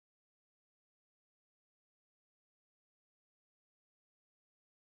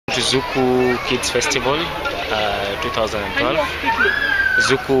To Zuku Kids Festival 2012.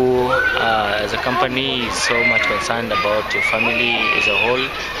 Zuku as a company is so much concerned about your family as a whole.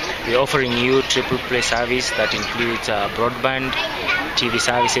 We're offering you triple play service that includes broadband, TV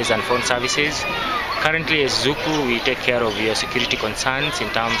services and phone services. Currently as Zuku, we take care of your security concerns in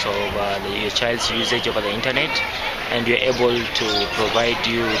terms of your child's usage over the internet, and we're able to provide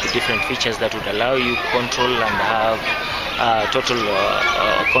you the different features that would allow you control and have total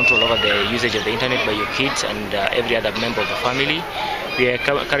control over the usage of the internet by your kids and every other member of the family. We are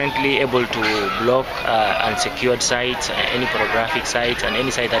currently able to block unsecured sites, any pornographic sites, and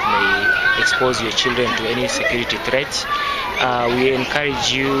any site that may expose your children to any security threats. We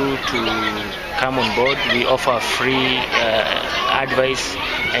encourage you to come on board. We offer free advice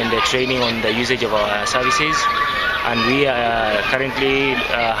and training on the usage of our services, and we are currently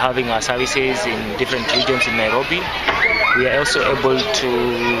having our services in different regions in Nairobi. We are also able to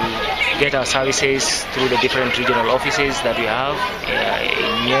get our services through the different regional offices that we have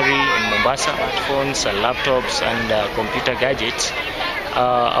in Nyeri, in Mombasa, smartphones, laptops and computer gadgets.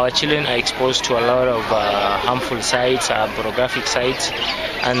 Our children are exposed to a lot of harmful sites, pornographic sites,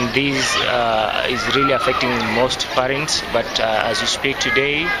 and this is really affecting most parents. But as we speak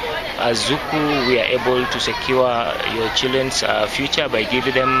today, as Zuku, we are able to secure your children's future by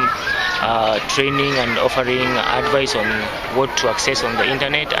giving them training and offering advice on what to access on the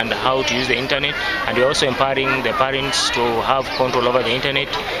internet and how to use the internet. And we're also empowering the parents to have control over the internet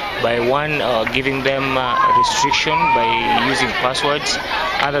by giving them restriction by using passwords.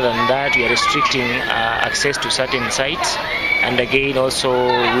 Other than that, we are restricting access to certain sites, and again also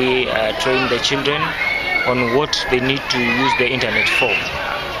we train the children on what they need to use the internet for.